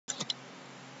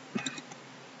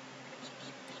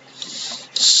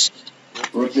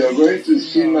what you are going to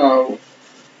see now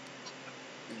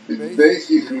is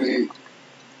basically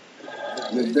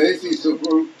the basis of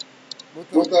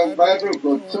what our Bible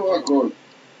called Torah code.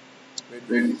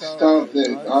 When it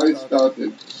started, how it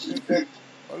started. In fact,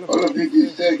 all of it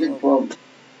is taken from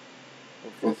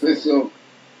Professor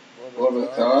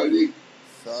Haralick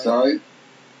site,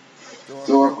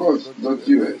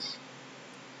 TorahCodes.us.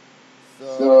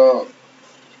 So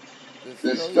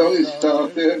the story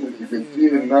started, as you can see,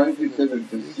 in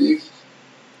 1976,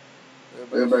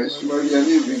 whereby Shmuel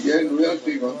Yaniv began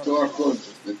working on Torah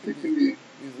codes, particularly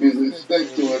with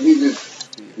respect to religious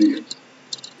fields.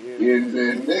 In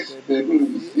the next table,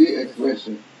 we see a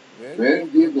question. When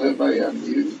did Rabbi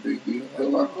Yaniv begin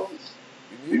Torah codes?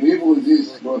 In Hebrew,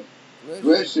 this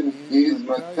question is,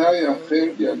 Matai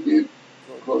Achel Yaniv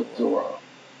Kod Torah.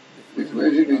 The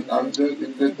question is answered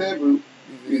in the table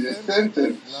with a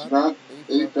sentence, Shnat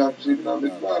Eitavshin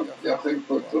Lamed Vav Yachel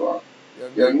Kod Torah.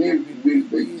 Yaniv will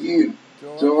begin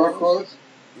Torah codes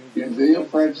in the year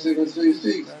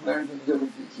 5736,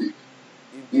 1976.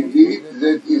 Indeed,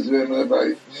 that is when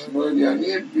Rabbi Shmuel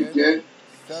Yaniv began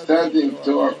studying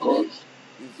Torah codes.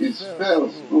 His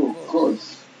first book,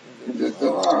 Codes in the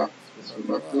Torah,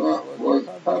 Torah, was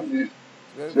published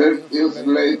 12 years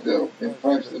later in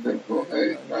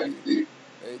 5748,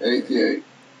 1988.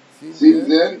 Since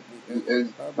then, he has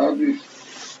published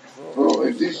 4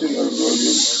 additional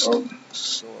volumes of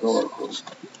Torah codes.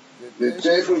 The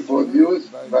table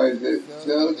produced by the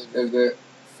search as a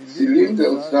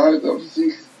cylinder size of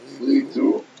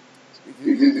 632.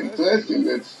 It is interesting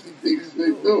that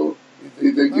 632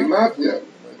 is the gematria,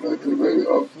 the value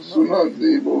of Sunot, the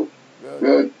Hebrew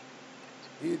word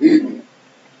hidden.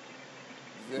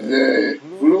 The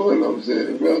plural of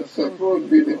the word support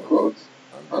being in quotes.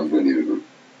 Unbelievable.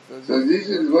 So this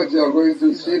is what you are going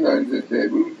to see now in the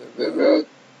table. The word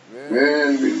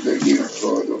when will begin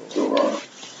code of Torah.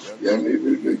 Yaniv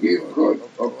will begin code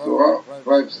of Torah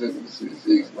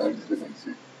 5766,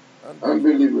 1976.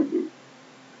 Unbelievable.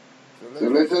 So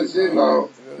let us see now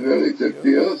where it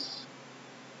appears.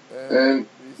 And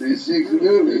we see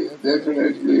clearly,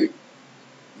 definitely,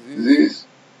 this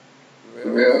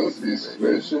verse, this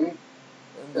question,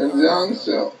 and the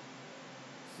answer.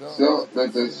 So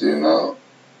let us see now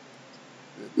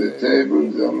the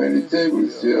tables. There are many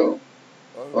tables here.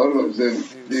 All of them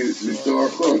deals with Torah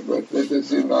code, but let us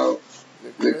see now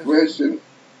the question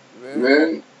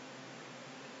when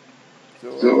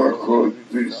Torah code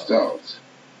will start.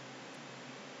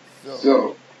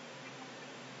 So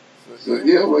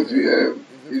here what we have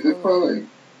is the following.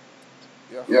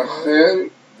 Yachel,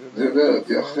 the word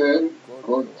Yachel,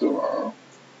 called Torah,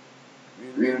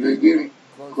 will begin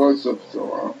codes of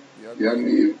Torah.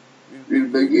 Yaniv will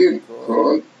begin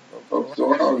code of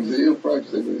Torah on the year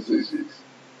 5766.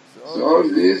 So all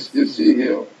this you see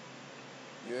here.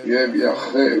 You have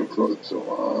Yachel called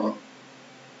Torah,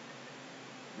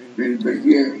 will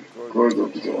begin code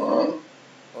of Torah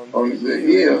on the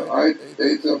year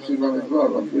 8 of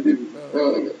Shemamidvar, unbelievable,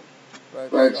 parallel,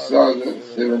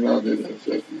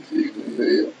 5736 in the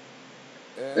year.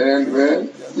 And when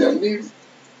Yaniv,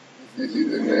 this is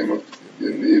the name of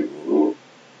Yaniv, who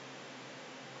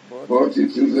brought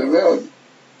it to the world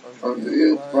on the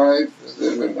year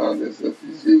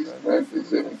 5736,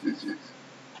 1976.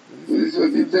 So this is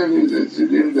what he tells you, the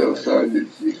cylinder size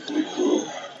is 632,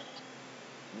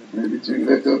 maybe between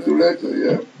letter to letter,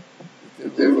 yeah. The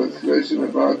table was question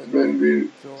about when will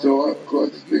Torah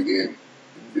codes begin.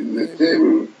 In the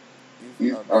table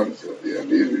is answer.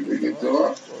 Yaniv will begin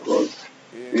Torah codes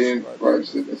in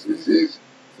 5766.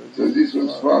 So this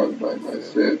was found by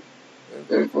myself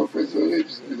and Professor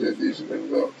Rlps with additional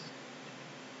notes.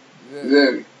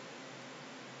 Then,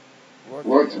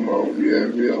 what more we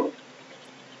have here?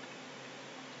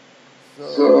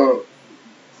 So,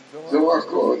 Torah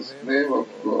codes, name of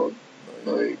God,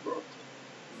 knowing God.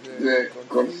 The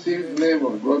concealed name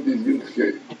of God is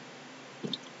Yud-Kei.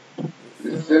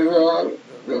 The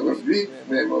revealed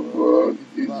name of God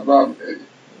is Vav-Ei.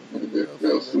 The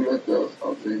first 2 letters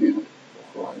are the hidden,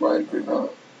 Chochmah and Binah.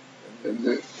 And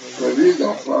the revealed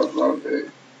after Vav-Ei.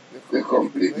 The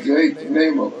complete great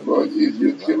name of God is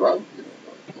Yud-Kei Vav-Ei.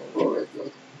 4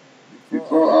 letters.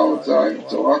 Before our time,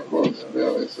 Torah codes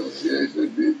were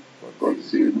associated with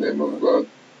concealed name of God.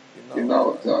 In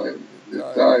our time, the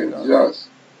time just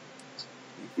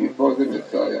before the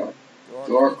Messiah,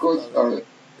 Torah codes are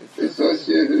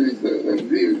associated with the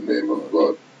revealed name of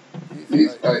God.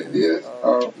 These ideas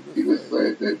are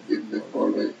illustrated in the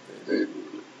following table.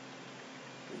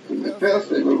 So the first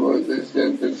table was the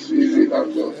sentence we will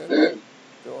understand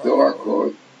Torah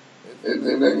code as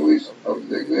the language of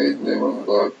the great name of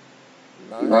God,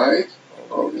 light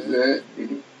of the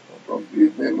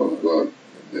incomplete name of God.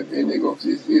 The meaning of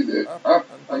this is that up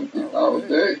until our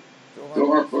day,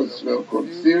 Torah codes were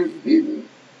concealed, hidden,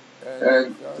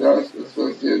 and thus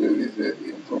associated with the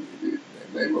incomplete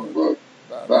name of God.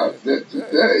 But that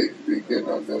today we can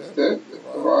understand that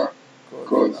Torah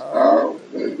codes are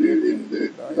revealed in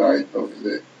the light of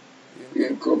the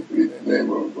incomplete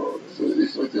name of God. So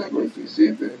this is what you are going to see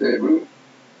in the table.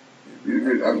 We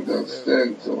will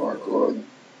understand Torah code,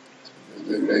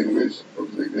 the language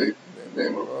of the great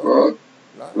name of God,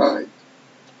 light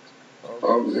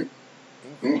of the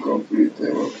incomplete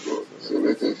name of God. So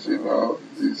let us see now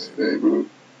this table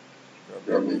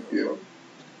coming here.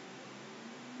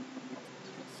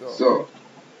 So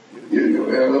here you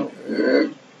have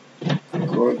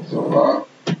code Torah,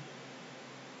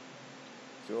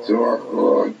 Torah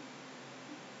code,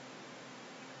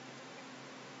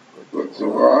 code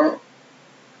Torah,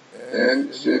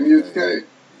 and Shem Yud Kei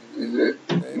is the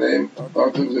name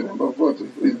part of the name of God,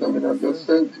 of wisdom and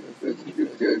understanding. That's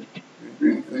Yud Kei.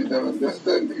 Wisdom and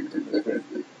understanding is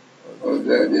definitely or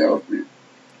the idea of it.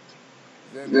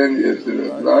 Then we have the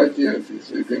light here,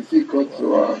 so you can see code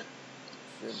Torah,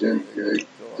 Shem Kei,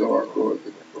 Torah code, the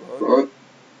name of God.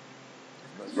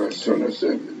 Shon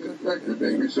Hashem, it's like the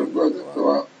language of God, the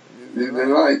Torah, is the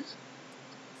light.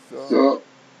 So,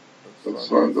 let's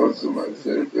find also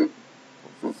myself,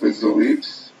 Professor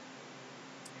Rlps.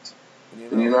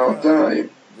 And in our time,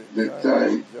 the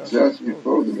time just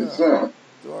before the Messiah,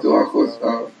 Torah codes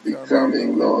are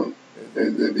becoming known.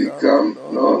 As they become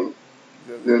known,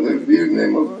 the revealed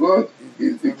name of God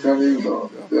is becoming known.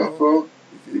 Therefore,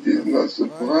 it is not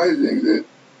surprising that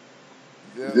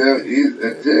there is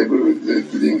a table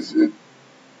that links the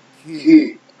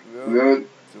key word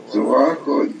Torah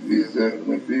code with the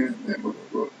revealed name of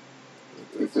God.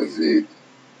 Let us see it.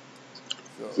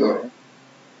 So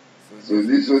this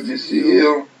is what you see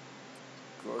here.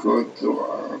 Code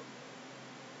Torah.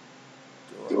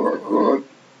 Torah code.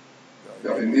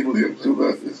 Now in Hebrew you have two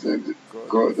words, the same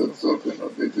code and sof and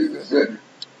not basically the same.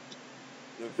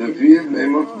 The revealed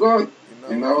name of God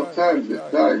in our time, the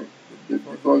time that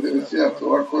before the Messiah,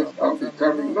 Torah codes are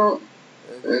becoming known.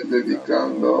 As they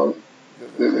become known,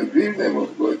 the revealed name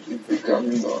of God is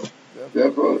becoming known.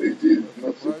 Therefore, it is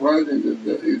not surprising that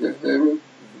there is a table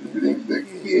that links the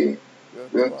key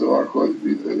where Torah codes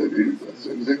with the revealed God.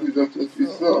 So exactly that's what we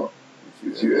saw,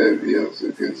 which you have here. So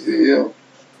you can see here,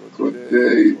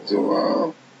 Kodei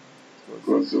Torah,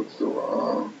 codes of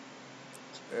Torah,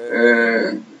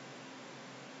 and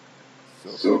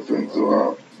Sofen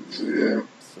Torah. So here,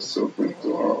 Sofen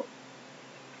Torah.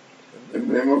 The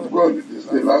name of God is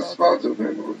the last part of the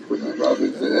name of God, because the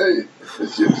Bible says, hey,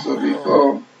 as you saw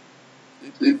before,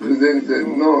 it presents the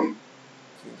known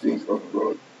things of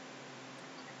God.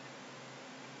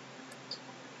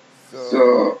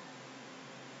 So,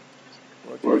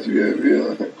 what we have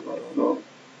here, no.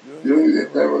 During the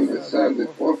time of the Messiah, the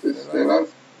prophets tell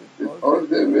us that all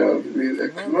the world will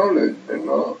acknowledge and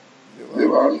know the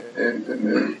one and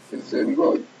the same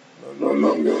God. No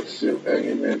longer shall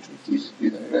any man teach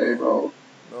his neighbor,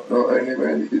 nor any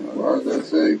man his brother,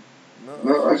 say,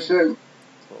 no Hashem,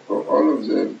 for all of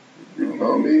them will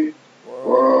know me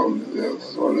from their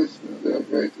smallest to their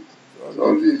greatest. So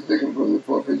all this is taken from the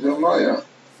prophet Jeremiah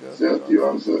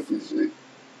 31:33.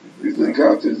 With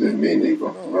regard to the meaning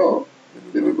of law,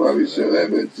 the Lubavitcher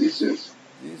Rebbe teaches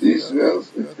these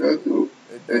verse refer to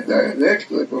a direct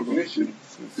recognition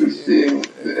to seeing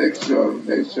the actual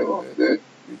nature of that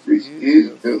which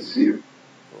is perceived.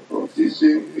 For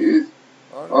teaching is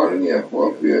only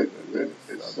appropriate when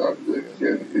a subject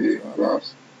can be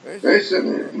grasped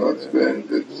rationally, not when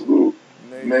the true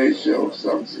nature of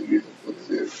something is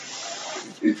perceived.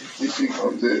 It's teaching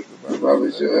on the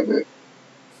Lubavitcher Rebbe.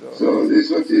 So this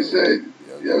is what he said.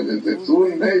 Yeah, the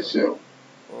true nature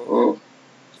of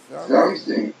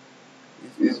something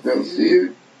is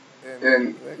perceived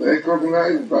and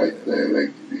recognized by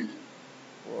direct vision.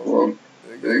 From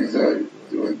exile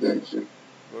to redemption.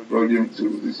 Volume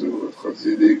 2. This is what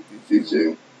Hasidic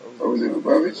teaching of the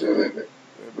Lubavitcher Rebbe,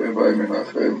 Rabbi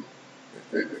Menachem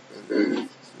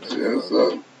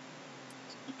Glazerson,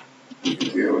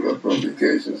 Theological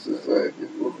Publication Society,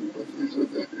 this is what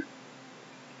that is.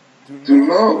 To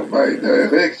know by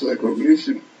direct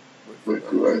recognition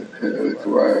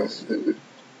requires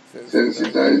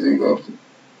sensitizing of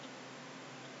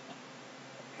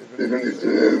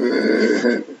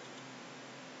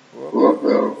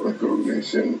proper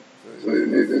recognition, so you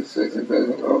need a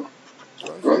sensitizing of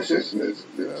consciousness.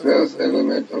 The first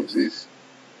element of this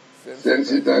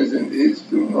sensitizing is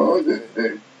to know that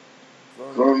the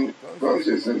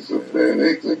consciousness of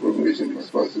direct recognition is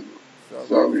possible.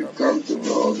 So we come to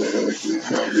know the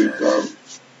Haralick, we come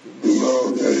to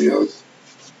know various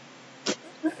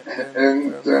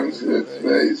entrance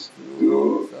ways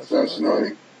to such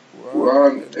knowing.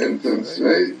 One entrance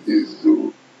way is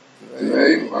to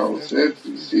train ourselves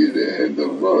to see the hand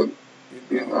of God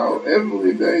in our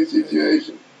everyday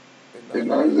situation.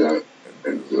 Another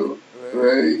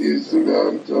way is to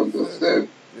learn to understand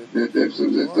the depths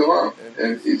of the Torah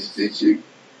and its teaching.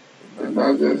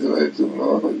 Another way to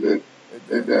know that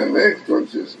a direct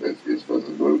consciousness is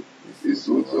possible is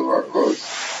through Torah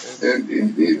course. And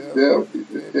indeed there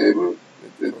is a table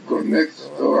that connects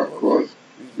Torah course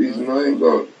with knowing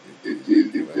God. It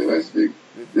is interesting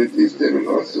that this table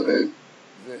also has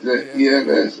the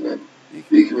ELS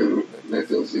equal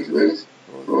letter sequence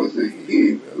for the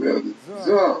key word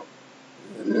Zohar,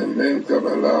 the main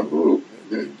Kabbalah book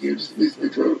that gives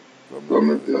mystical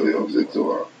commentary of the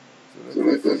Torah. So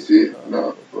let us see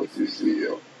now what we see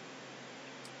here.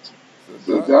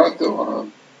 So that Torah,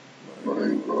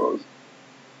 knowing God,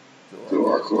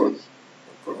 Torah codes,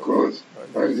 of course,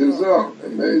 by the Zohar,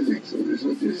 amazing. So this is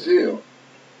what you see here.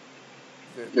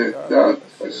 That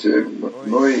Hashem,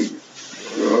 knowing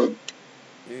God,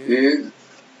 is,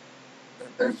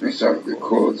 and we shall the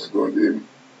codes God in,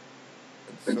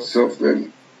 and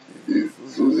soften it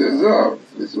through the Zohar.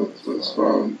 This was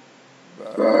found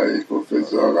by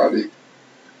Professor Haralick.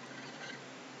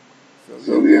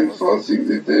 So reinforcing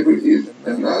the table is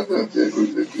another table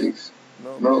that links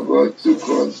no God to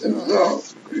codes and Zohar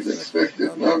with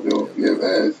expected number of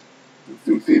ELS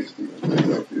to 50.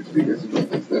 There are 50 as you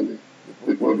understand it.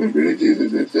 The probability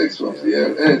that the text from the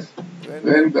ELS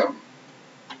random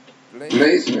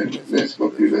placement less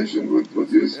population would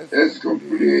produce as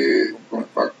complete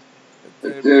compact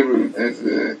a table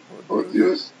as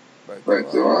produced by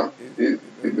Torah is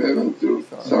 11 to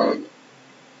 1,000.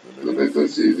 So let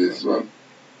us see this one.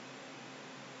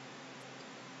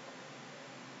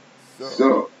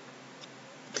 So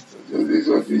this is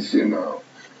what we see now.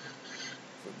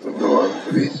 So the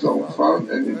one we found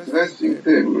an interesting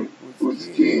table whose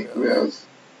key words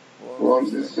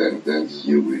from the sentence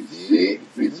you will see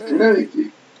with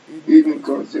clarity hidden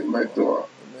concept my Torah.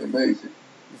 Amazing.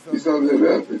 These are the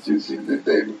words that you see in the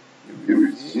table. You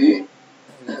will see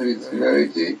with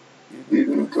clarity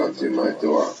hidden concept my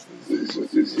Torah. So this is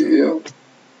what you see here.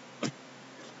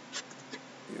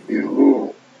 In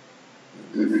who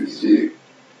you will see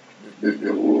the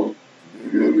Peru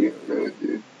really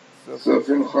clarity.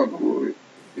 Soften Chaburi,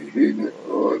 hidden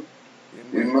God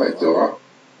in my Torah.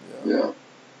 Yeah.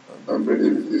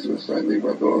 Unbelievable, this was finding my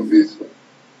own wisdom.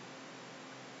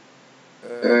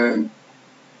 And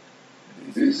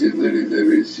this is really the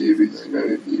receive its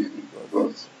clarity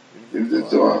because in the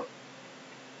Torah,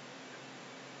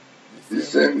 the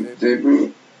same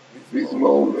table with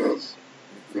more words,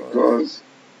 because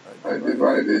I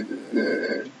divided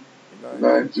the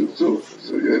 9 to 2,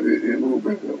 so you have a rule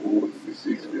and a rule, the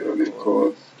 6 really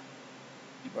codes,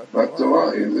 but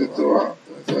Torah in the Torah,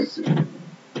 that's it.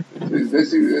 So it's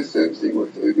basically the same thing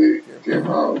what really came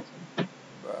out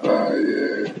by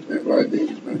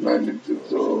dividing the 9 into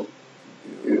 2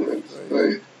 here and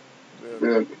straight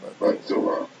word by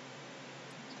Torah.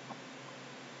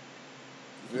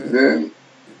 Then,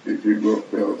 if you go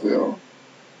further,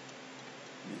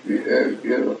 we have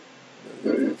here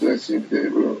the interesting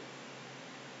table.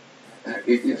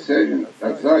 It is said in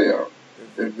Isaiah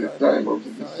at the time of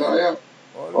the Messiah,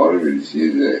 all will see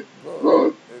the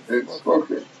God had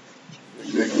spoken.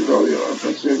 The glory of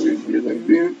Hashem will be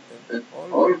revealed, and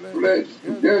all flesh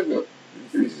together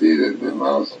will see that the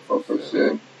mouth of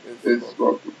Hashem has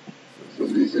spoken. So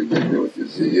this is exactly what you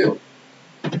see here.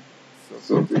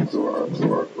 Something Torah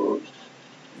code.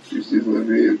 This is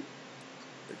revealed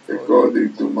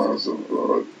according to mouth of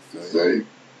God to say.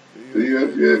 So you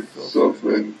have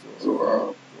softened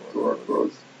Torah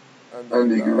codes,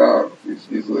 and the glove which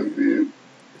is revealed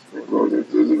according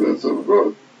to the words of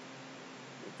God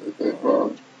that I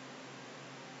found.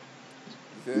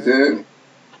 Then,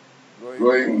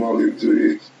 going more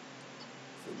into it,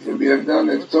 so we have done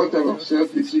a total of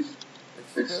 36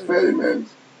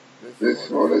 experiments. The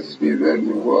smallest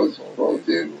p-value was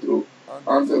 14 to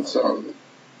 100,000.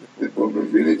 The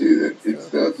probability that it's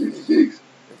 36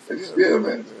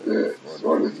 experiments, the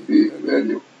smallest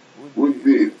p-value would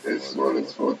be as small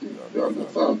as 14 to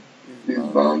 100,000, is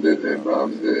bounded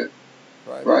above the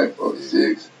 5 or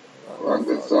 6 or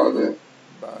 100,000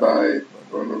 by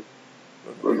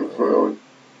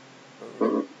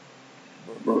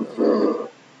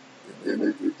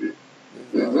iniquity.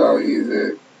 The Zohar is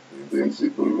a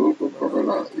principal book of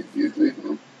Kabbalah. It is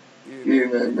written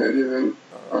in a medieval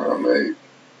Aramaic.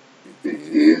 It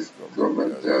is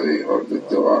commentary on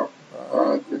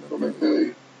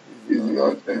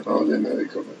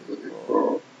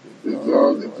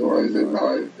is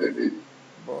alive, and his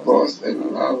boss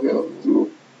and lover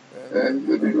too, and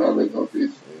the beloved of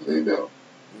his leader.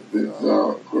 The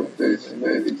Zohar contains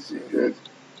many secrets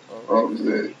of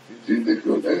the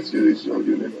physical and spiritual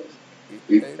universe.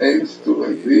 It aims to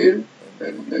reveal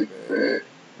and make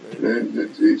plain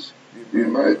that which we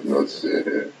might not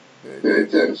pay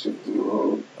attention to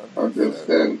or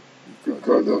understand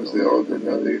because of the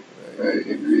ordinary way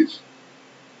in which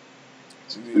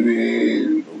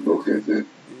we look at it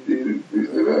in this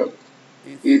world.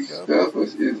 Its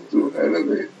purpose is to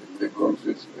elevate the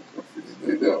consciousness of its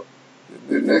leader.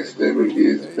 The next level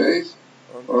is based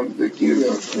on the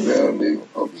killer learning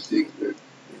of secret,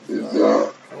 the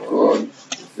Zohar called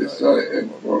the Sai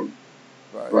from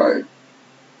 5,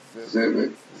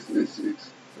 7, 3,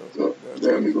 6. So,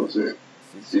 learning of the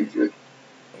secret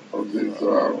of the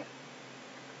Zohar,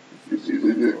 which is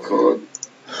the code,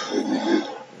 and is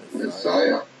the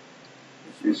Messiah,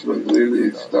 which was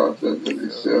really started the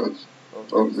research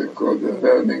of the code, the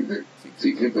learning the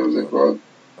secret of the code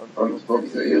from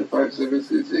the year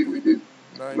 5766, which is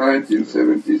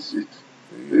 1976.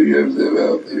 So you have the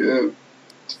word, you have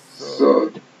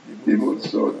sword, Limud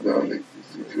sword, learning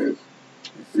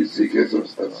the secrets of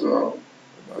Zohar,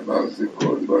 about the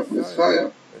code, about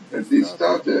Messiah, and this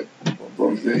started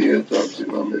from the year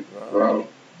Tavshin Wow.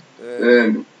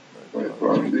 And I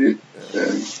found it,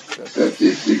 and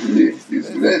statistically it's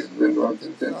less than 1 to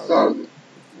 10,000.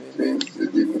 It means the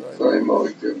different time more,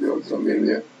 it can be also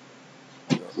million.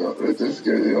 So let us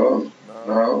carry on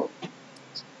now.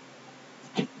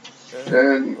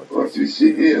 And what we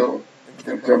see here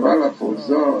in Kabbalah for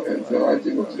Zohar and the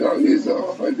writing of the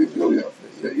Arizal by the Gloria,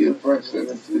 the year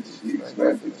 5766,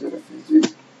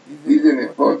 1976, is an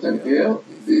important year.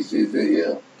 This is the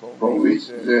year from which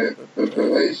the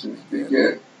preparations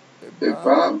began, the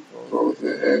path for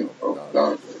the end of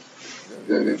darkness,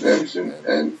 the redemption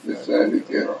and the Messianic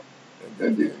era.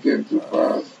 And it came to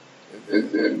pass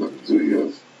at the end of 2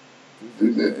 years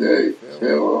to the day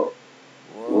Pharaoh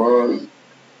was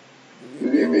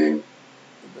dreaming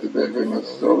the famous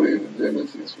story in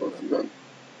Genesis 41.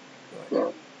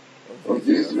 So, on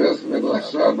this verse,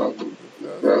 Medrash Rabbah,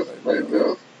 verse by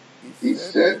verse, he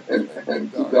set an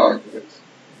end to darkness.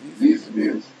 This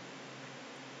means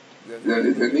there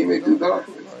is a limit to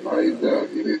darkness. Why is there a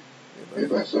limit?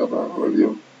 Medrash Rabbah,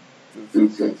 volume 2,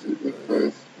 since the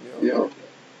first year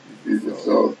is the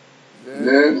source.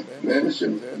 Then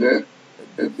mentions that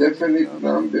a definite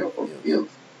number of years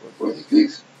was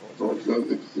fixed for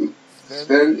Joseph to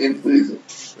spend in prison.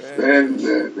 When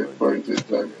the appointed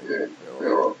time came,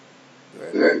 Pharaoh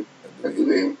dreamed a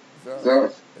dream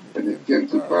thus, and it came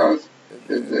to pass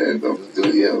at the end of 2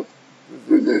 years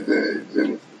to the day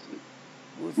Genesis.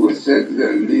 Who set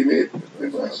the limit? The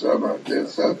Mashama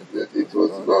tells us that it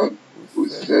was God who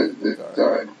set the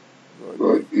time.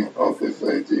 God is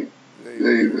orchestrating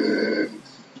the events.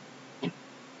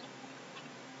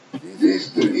 These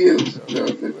 2 years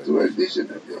were the 2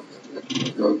 additional years.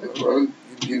 Joseph was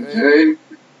in jail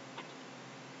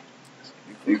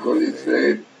because he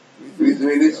said to his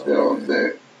minister of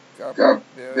the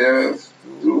cupbearers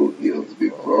 2 years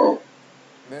before,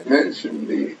 mention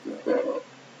me to Pharaoh.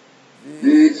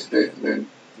 This statement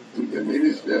to the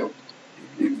minister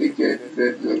indicates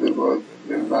that Joseph was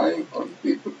relying on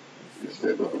people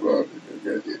instead of God to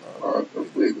get it out of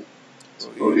freedom.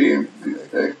 For him,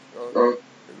 this act taught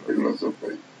a loss of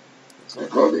faith.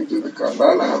 According to the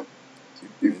Kabbalah,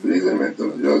 the imprisonment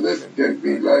of Joseph can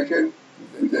be likened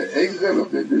to the exile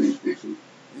of the Jewish people.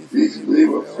 This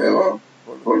dream of Pharaoh,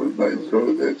 followed by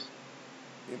Joseph's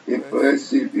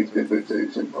impressive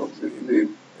interpretation of the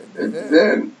dream, and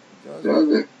then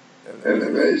Joseph's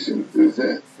elevation to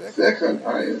the second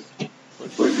highest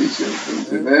position in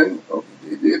the land of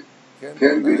Egypt,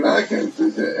 can be likened to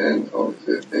the end of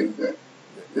the exile.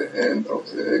 The end of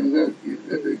the exile is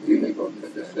the beginning of the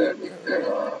Messianic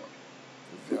era.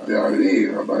 The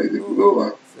Haralick Rabbi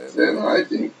Glazerson, then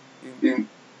writing in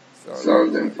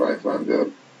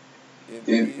 1500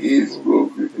 in his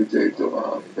book Reputed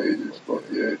Torah, pages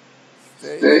 48,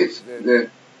 states that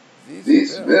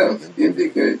this verse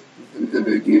indicates the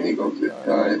beginning of the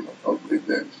time of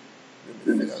redemption,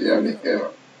 the Messianic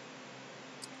era.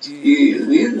 He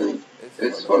reasons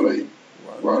as following: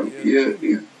 1 year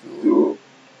is to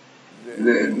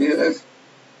the nearest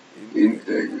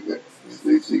integer,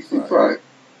 365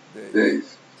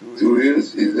 days. 2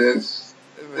 years is then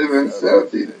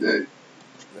 730 days.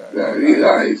 The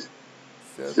realized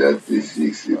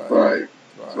 3065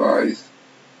 twice.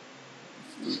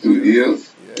 2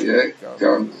 years,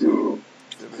 come to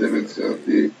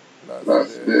 730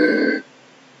 plus the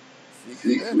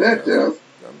 6 letters,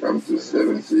 come to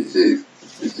 736,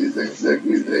 which is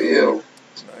exactly the year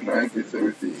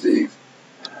 1976,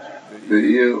 the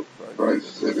year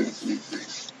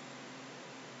 5736.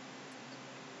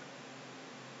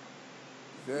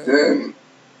 Then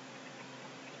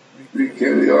we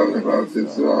carry on about the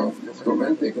Zohar. It's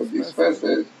commenting on this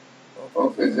passage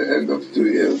of at the end of 2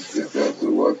 years, refer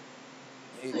to what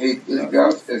it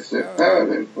regards as a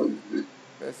parallel for the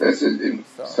passage in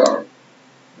Psalm.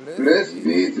 Blessed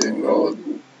be the Lord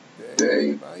who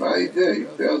day by day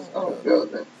bears our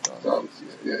burden. Psalm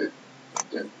 68.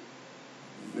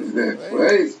 The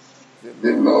phrase,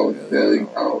 the Lord bearing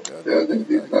our burden,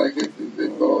 is likened to the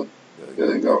Lord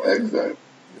bearing our exile.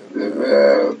 The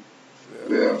word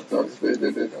were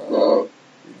translated as cloud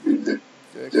in the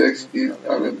text is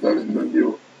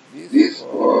Haralick. This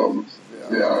forms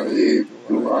the Haralick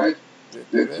to write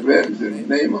that when the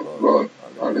name of God,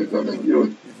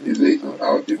 Haralick, is written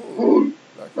out in full,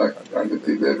 like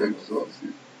 111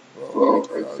 sources, for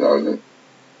 1,000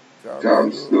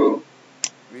 comes to,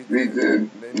 with the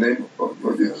name of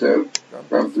God itself,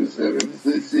 come to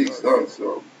 736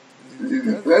 also. It is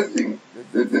interesting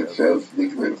that the first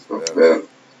sequence of birth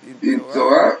in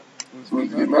Torah,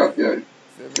 whose Gematria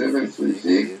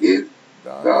 736 is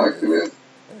darkness,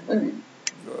 and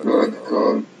God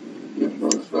called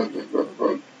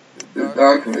the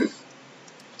darkness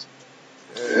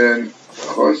and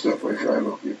Choshev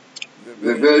Elokim.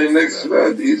 The very next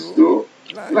word is to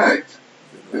light.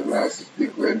 The last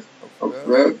sequence of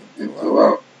words in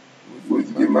Torah,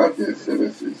 whose Gematria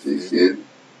 736 is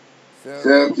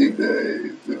 30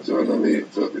 days, Deuteronomy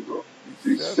 34.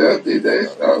 Which 30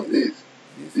 days are these?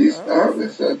 These are the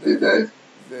 30 days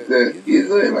the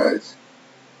Israelites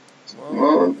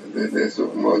mourned the days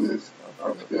of Moses.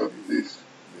 After this,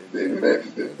 they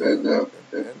left the desert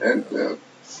and entered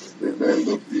the land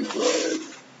of Israel.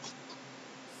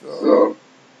 So,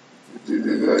 it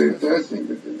is very interesting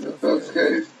that in the first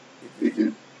case, it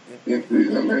is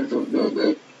imprisonment of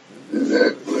Joseph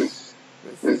that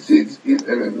precedes his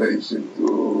elevation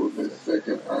to the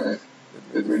second highest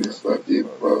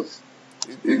administrative post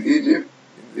in Egypt.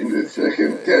 In the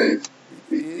second case,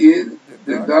 it is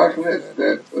the darkness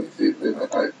that precedes the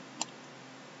light.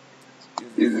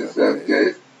 In the third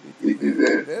case, it is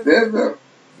the desert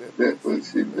that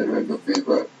precedes the land of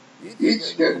Israel.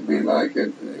 Each can be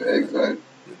likened to the exile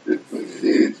that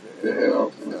precedes the era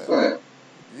of the Messiah.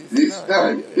 This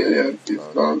time period is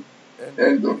called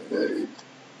end of days.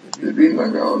 The Vilna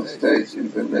Gaon states in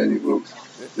the many books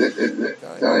that at the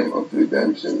time of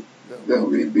redemption there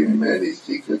will be many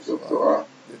secrets of Torah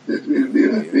that will be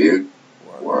revealed.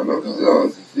 One of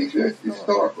those secrets is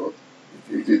Torah.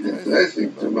 It is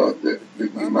interesting to note that the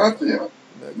Gematria,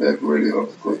 mercury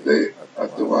of Kodei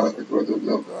HaTorah, the God of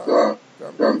the Torah,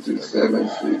 comes to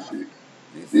 736.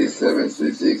 This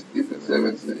 736 is the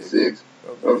 736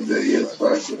 of the year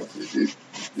 536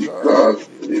 because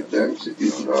redemption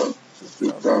is known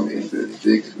to come in the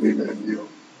 6th millennium.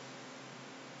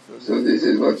 So this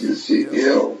is what you see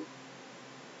here,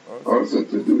 also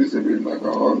to do with the Vilna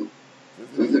Gaon.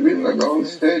 So the Vilna Gaon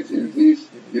states in its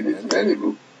many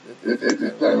books that at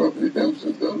the time of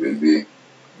redemption there will be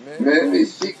many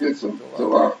secrets of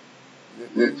Torah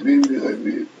that will be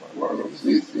revealed. One of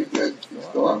these secrets is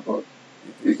Torah.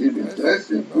 It is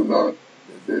interesting to note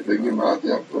that the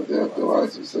Gematria for their Torah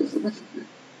is 766.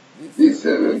 This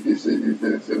 76 is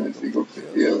the 76 of the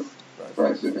year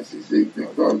 576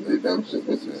 because redemption,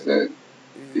 as we said,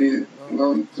 is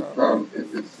known to come in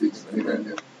the 6th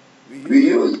millennium. We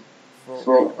use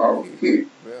for our key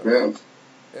verse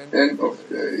end of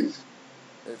days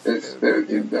as spelled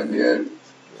in Daniel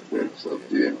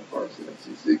 12:13,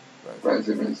 576,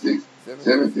 576,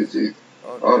 76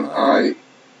 on I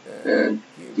and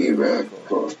keyword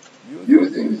code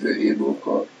using the Hebrew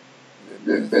code.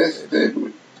 The best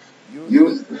table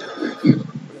use the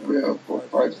keyword for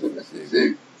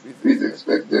 576 with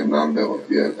expected number of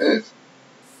Rlps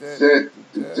set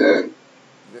to 10.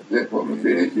 The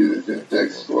probability that the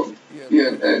text from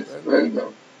Rlps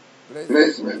random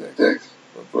placement text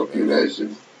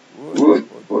population would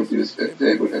produce a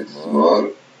table as small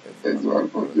as one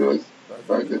produced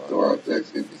by the Torah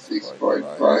text in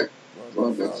 6.5 to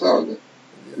 100,000.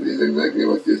 This is exactly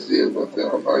what you see in what the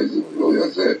Rabbi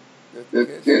Glazerson said,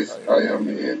 that case I am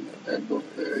in end of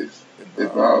days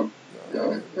above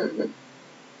the heaven.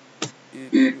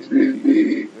 It will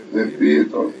be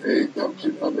revealed on 8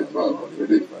 Tamshit Hamedvav,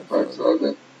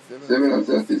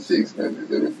 5,736,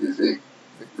 1976,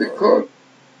 the code.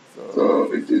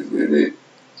 So it is really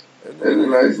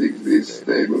analyzing this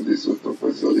table, this is what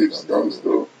Professor Lips comes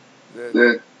to,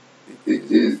 that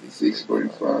it is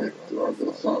 6.5 to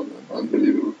 100,000.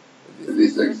 Unbelievable.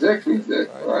 is exactly the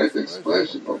right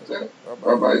expression of the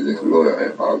Rabbi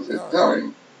Glazerson about the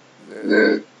time,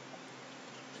 the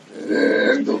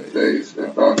end of days, the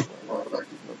dark, like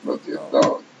it was not yet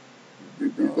dawn, it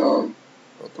will be dawn,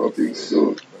 hoping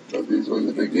soon, but this was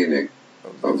the beginning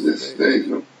of the stage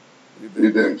of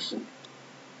redemption.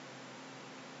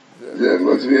 Then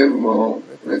what we have more,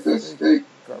 let us take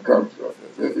comfort.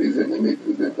 There is a limit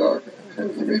to the darkness, a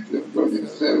limit to God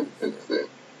himself has said.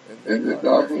 And the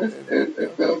darkness has a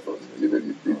purpose,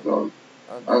 even if we don't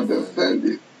understand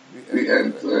it. We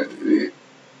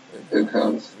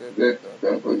enhance that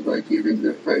purpose by giving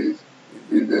the faith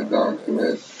in the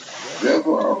darkness.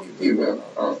 Therefore our keywords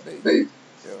are based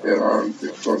around the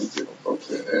concept of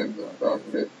the end of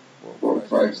darkness from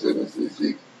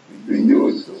 5736. We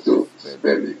use to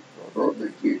spelling for the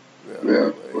key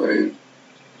word phrase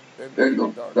end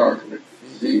of darkness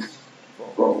 6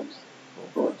 forms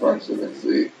from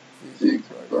 573 6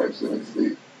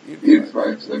 573 in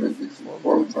 576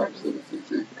 from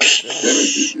 576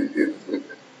 76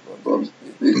 from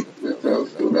this the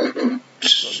first two letters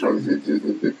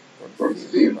constituted the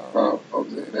conceived part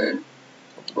of the name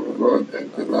of God,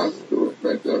 and the last two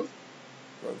letters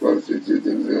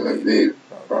constituting the revealed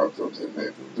part of the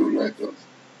name, 2 letters.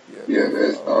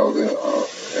 Here are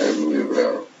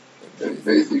everywhere, and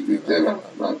basically tell us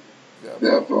nothing.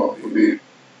 Therefore, we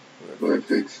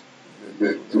prefix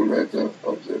the 2 letters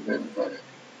of the name by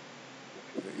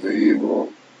the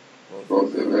Hebrew for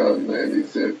the word name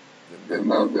itself. The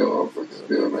number of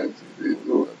experiments we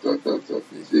do, total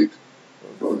 36,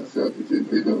 for the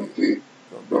 36-bit key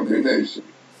combination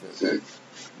sets.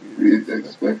 We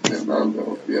expect the number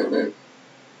of PLF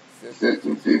set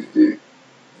to 50.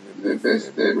 The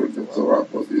best table the Torah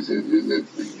produces uses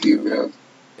the keywords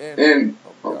end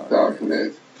of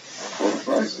darkness from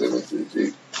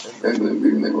 576 and the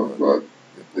revealing of God.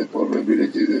 The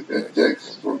probability that the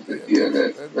text from the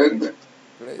ELF and the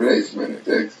placement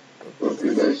text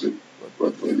population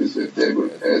would produce a table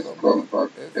as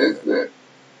compact as that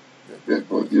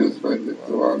produced by the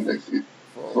Torah makes it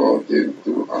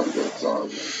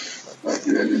 14,200,000, like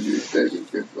really this table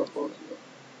can support you.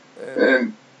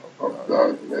 End of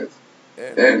darkness,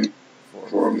 end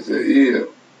from the year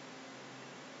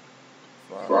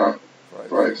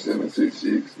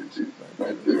 5766, which is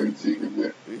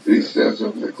 1976, the research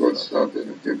of the code started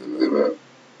and came to the world,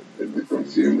 and the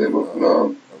concealed name of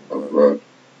Nam, of God,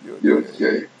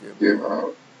 Yud-K, came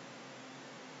out.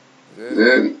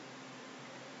 Then,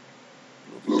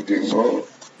 looking more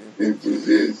into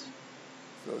this,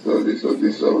 so this was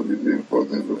the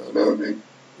importance of learning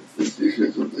the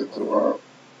secrets of the Torah.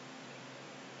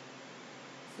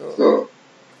 So,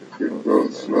 you can go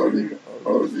slowly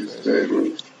all these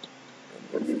tables,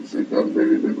 and it's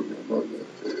unbelievable,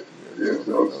 there's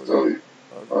the whole story,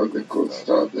 how the code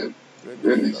started,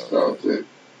 when it started,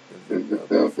 and the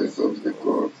purpose of the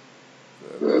code,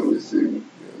 so everything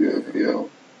we have here.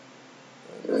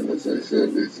 And as I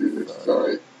said, this is a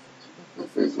site,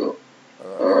 Professor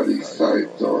Haralick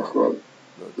site.us.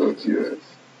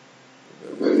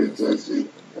 Very interesting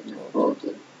and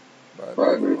important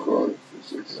Bible code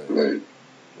which explains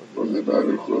what the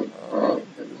Bible code are,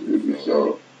 and will be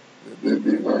shown the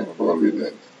divine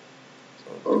providence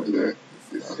of the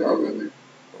discovery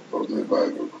of the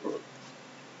Bible code.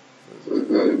 So it's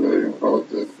very, very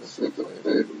important set of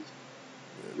tables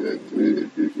that really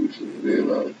people should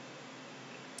realize.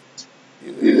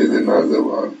 Here is another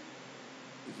one,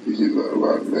 which is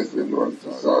one less than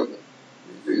 1,000,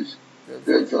 which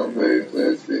tells a very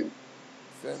interesting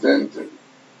sentence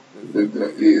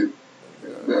that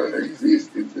there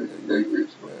exists in the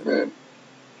language of man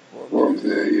from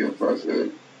the year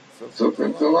Pasel,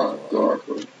 Sofen Torah, Torah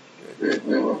code, great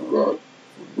name of God,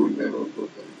 full name of God.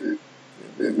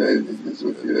 The name is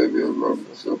what you have here along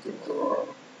the Sofen Torah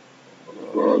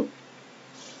of God,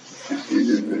 which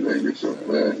is in the language of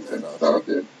man and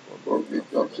started from the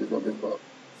adoption of the God.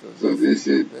 So this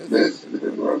is less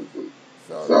than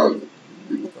 1,000,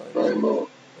 you try more,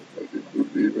 but it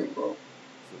could be even more.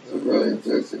 It's a very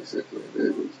interesting set of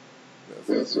tables.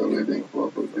 That's a reading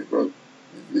proper because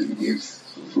this gives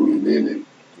full meaning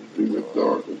to the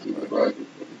Torah and to the Bible,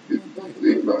 but it didn't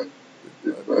realize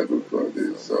that the Bible code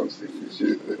is something which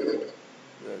is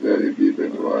very deep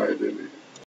and wide, and